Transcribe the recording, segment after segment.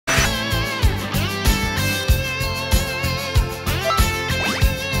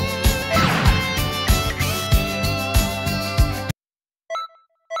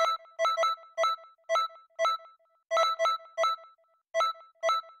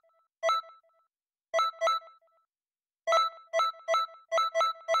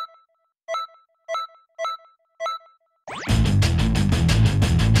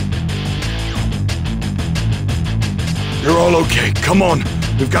all okay. Come on.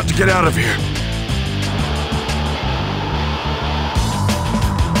 We've got to get out of here.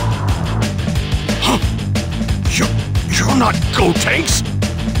 Huh? You're not Gotenks?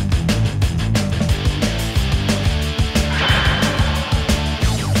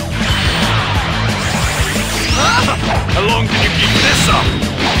 How long can you keep this up?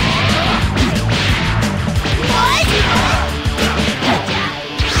 What?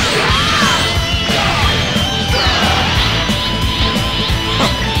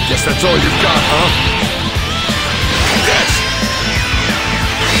 Guess that's all you've got, huh? This!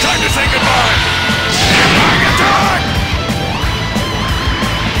 Time to say goodbye! Attack!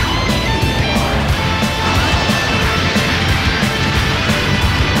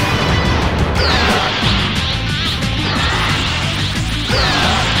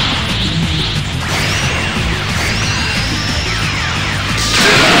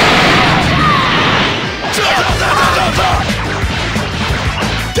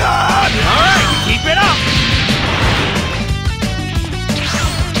 Alright, keep it up!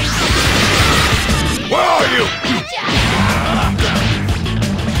 Where are you?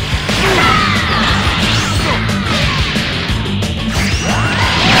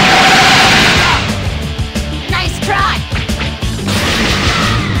 Nice try!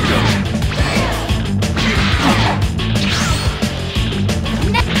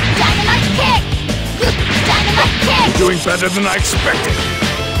 Dynamite kick! Dynamite kick! Doing better than I expected.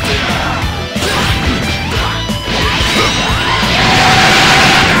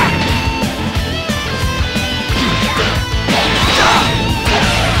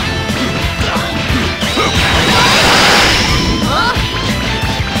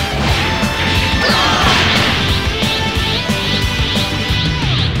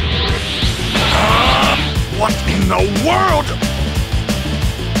 What in the world?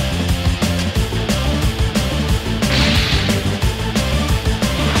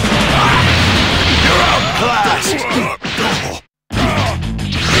 You're outclassed!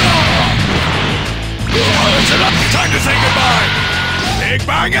 That's enough! Time to say goodbye! Big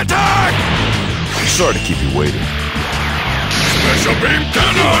Bang Attack! Sorry to keep you waiting. Special Beam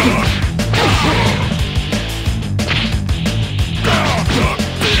Cannon!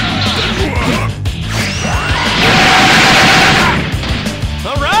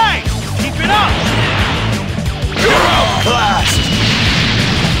 Alright, keep it up! You're outclassed!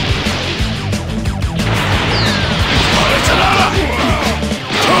 That's enough!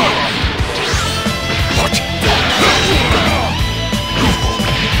 What?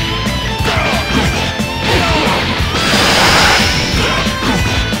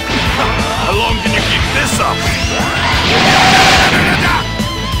 How long can you keep this up?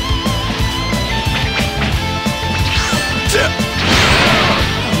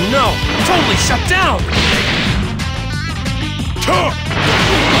 No, totally shut down!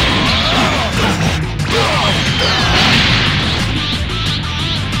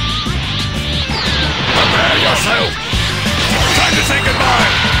 Prepare yourself! Time to say goodbye!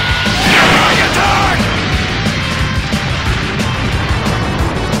 Attack!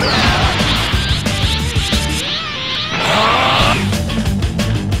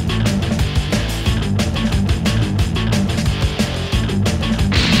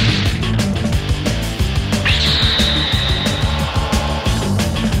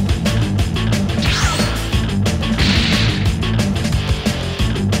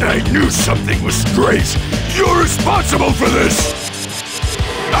 I knew something was strange. You're responsible for this!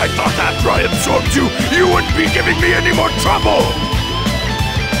 I thought after I absorbed you, you wouldn't be giving me any more trouble!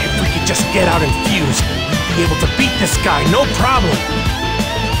 If we could just get out and fuse, we'd be able to beat this guy, no problem!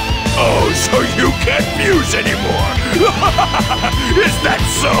 Oh, so you can't fuse anymore! Is that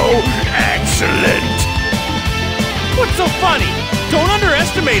so? Excellent! What's so funny? Don't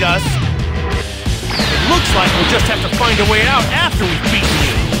underestimate us! It looks like we'll just have to find a way out after we've beaten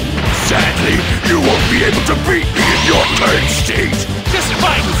you! Sadly, you won't be able to beat me in your current state! Just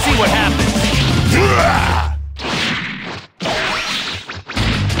fight and see what happens!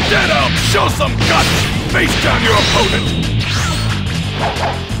 Get up! Show some guts! Face down your opponent!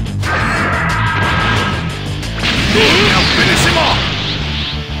 Now finish him off!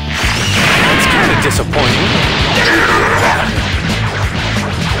 That's kind of disappointing.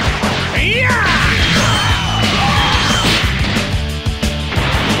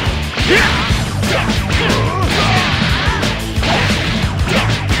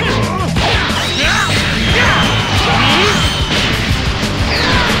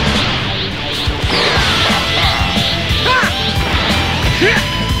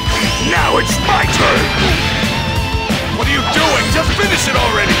 Now it's my turn! What are you doing? Just finish it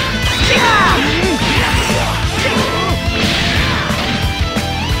already!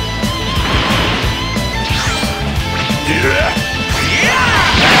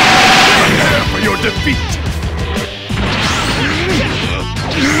 defeat!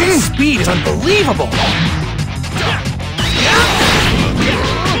 His speed is unbelievable!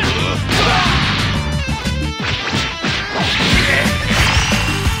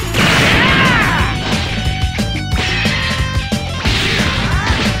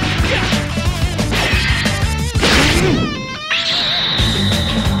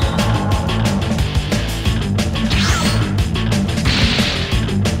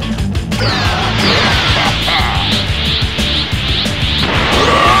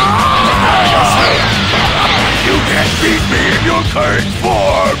 Beat me in your current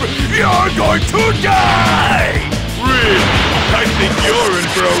form! You're going to die! Really? I think you're in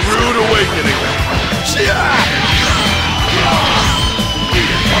for a rude awakening. Here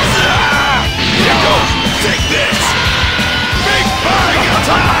you go! Take this! Big bang!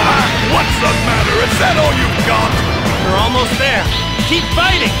 What's the matter? Is that all you've got? We're almost there. Keep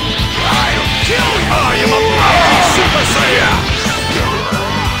fighting! I'll kill you! I am a mighty Super Saiyan!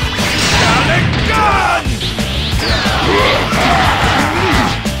 Sonic Gun!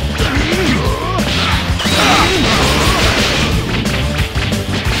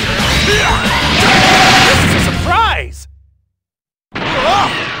 This is a surprise!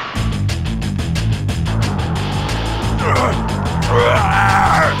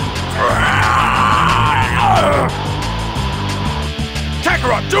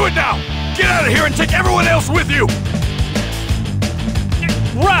 Kakarot, do it now! Get out of here and take everyone else with you!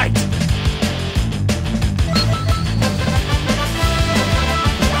 Right!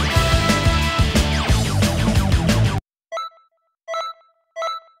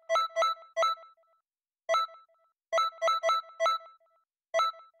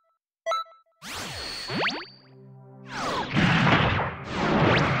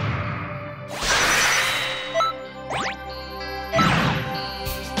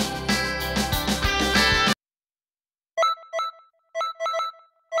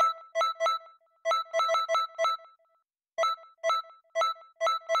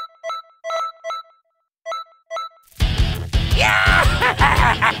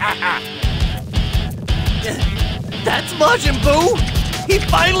 That's Majin Buu! He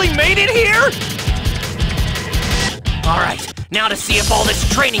finally made it here? Alright, now to see if all this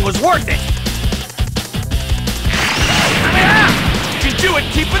training was worth it! You can do it!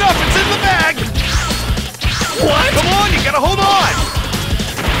 Keep it up! It's in the bag! What? Come on, you gotta hold on!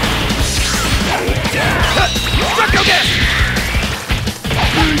 Draco Gas!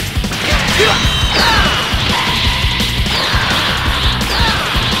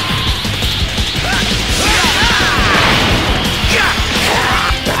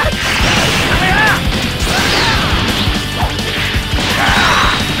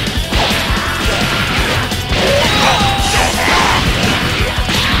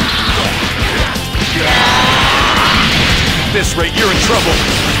 At this rate, you're in trouble.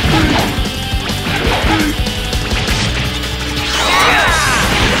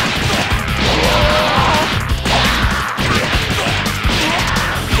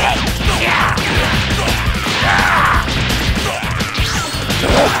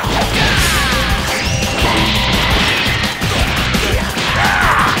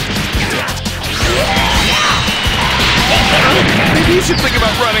 Maybe you should think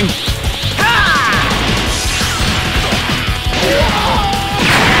about running.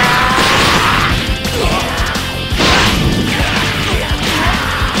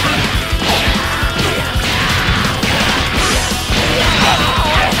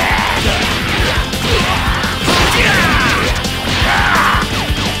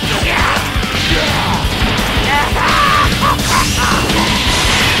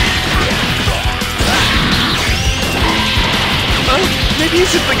 Maybe you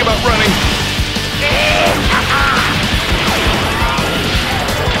should think about running.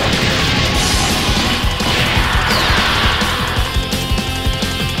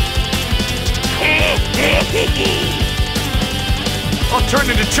 I'll turn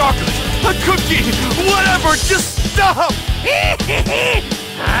into chocolate, a cookie, whatever, just stop!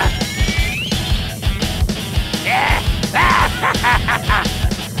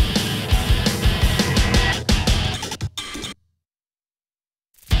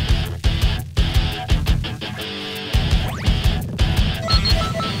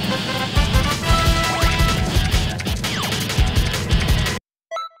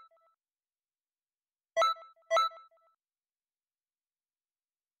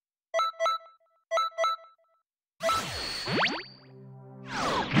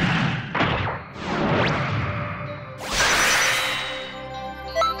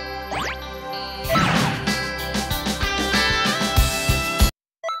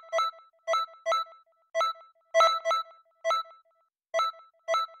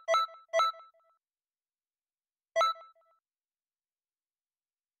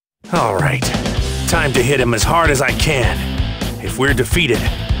 All right. Time to hit him as hard as I can. If we're defeated,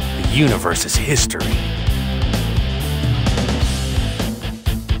 the universe is history.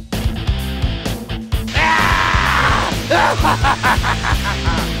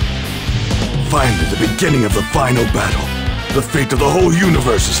 Finally, the beginning of the final battle. The fate of the whole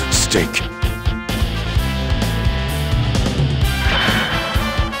universe is at stake.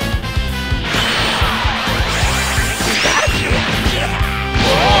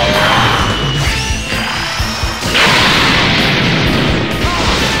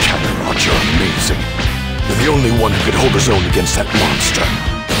 You're the only one who could hold his own against that monster.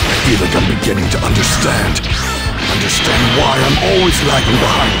 I feel like I'm beginning to understand why I'm always lagging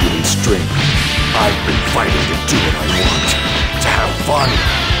behind you in strength. I've been fighting to do what I want, to have fun,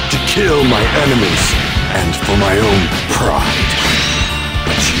 to kill my enemies, and for my own pride.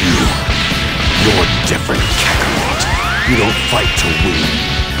 But you're different, Kakarot. You don't fight to win.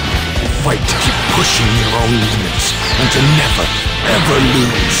 You fight to keep pushing your own limits, and to never, ever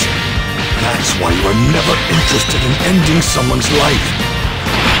lose. That's why you are never interested in ending someone's life.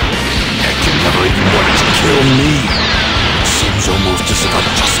 Heck, you never even wanted to kill me. It seems almost as if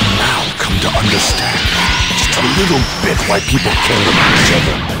I've just now come to understand just a little bit why people kill each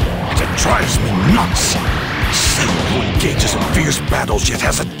other. It drives me nuts. Someone who engages in fierce battles yet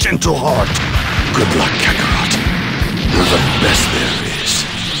has a gentle heart. Good luck, Kakarot. You're the best there is.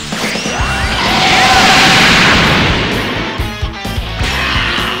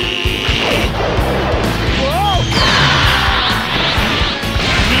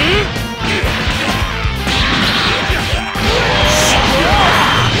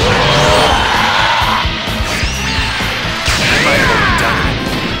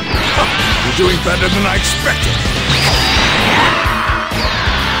 You're doing better than I expected.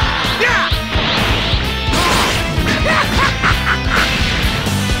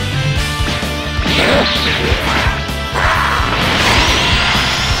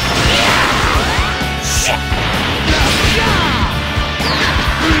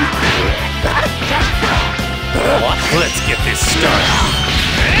 Let's get this started.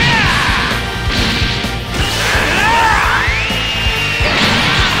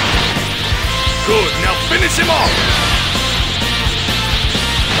 Good, now finish him off!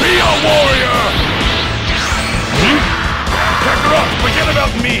 Be a warrior! Kakarot, forget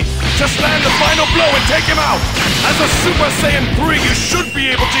about me! Just land the final blow and take him out! As a Super Saiyan 3, you should be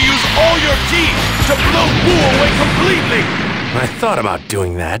able to use all your ki to blow Buu away completely! I thought about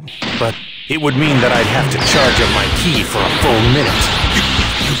doing that, but it would mean that I'd have to charge up my ki for a full minute.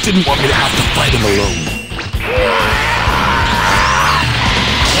 You didn't want me to have to fight him alone.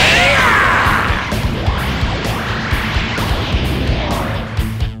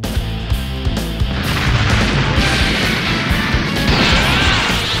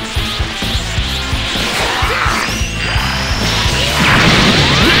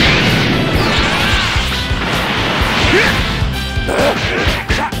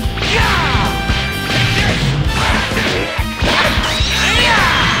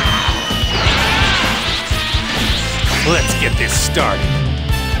 Let's get this started.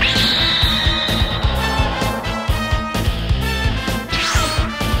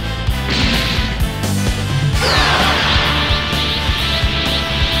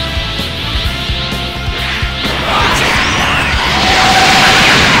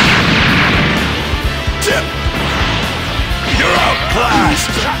 You're outclassed!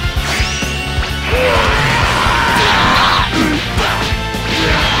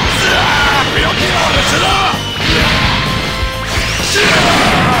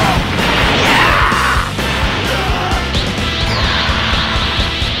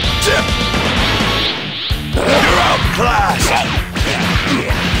 You're outclassed!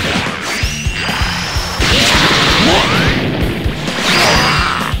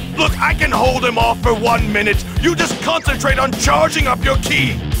 Look, I can hold him off for 1 minute. You just concentrate on charging up your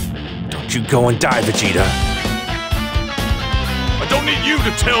ki. Don't you go and die, Vegeta. I don't need you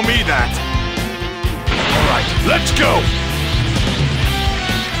to tell me that. All right, let's go.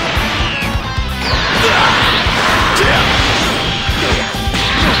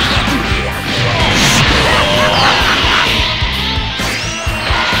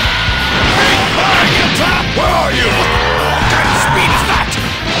 Where are you? What kind of speed is that?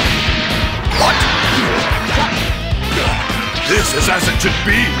 What? This is as it should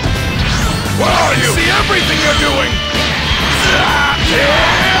be. Where are you? See everything you're doing.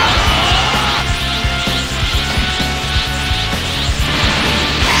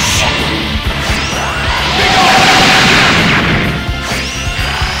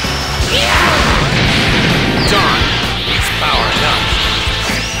 Darn, it's power enough.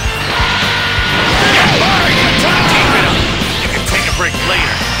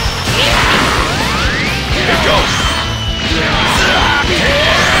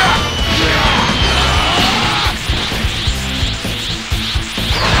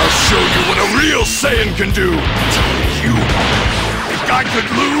 show you what a real Saiyan can do! You think I could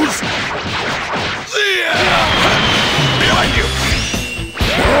lose? Behind you!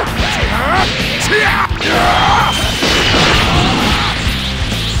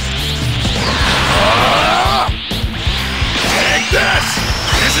 Take this!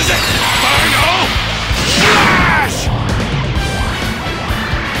 This is it! Final Flash!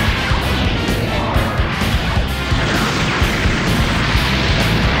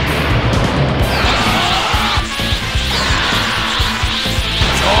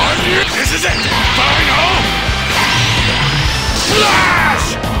 This is it! Final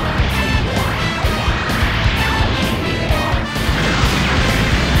Flash!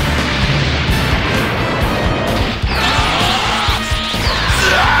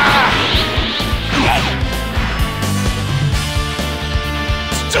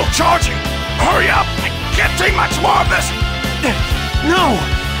 Still charging! Hurry up! I can't take much more of this! No!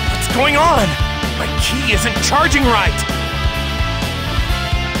 What's going on? My ki isn't charging right!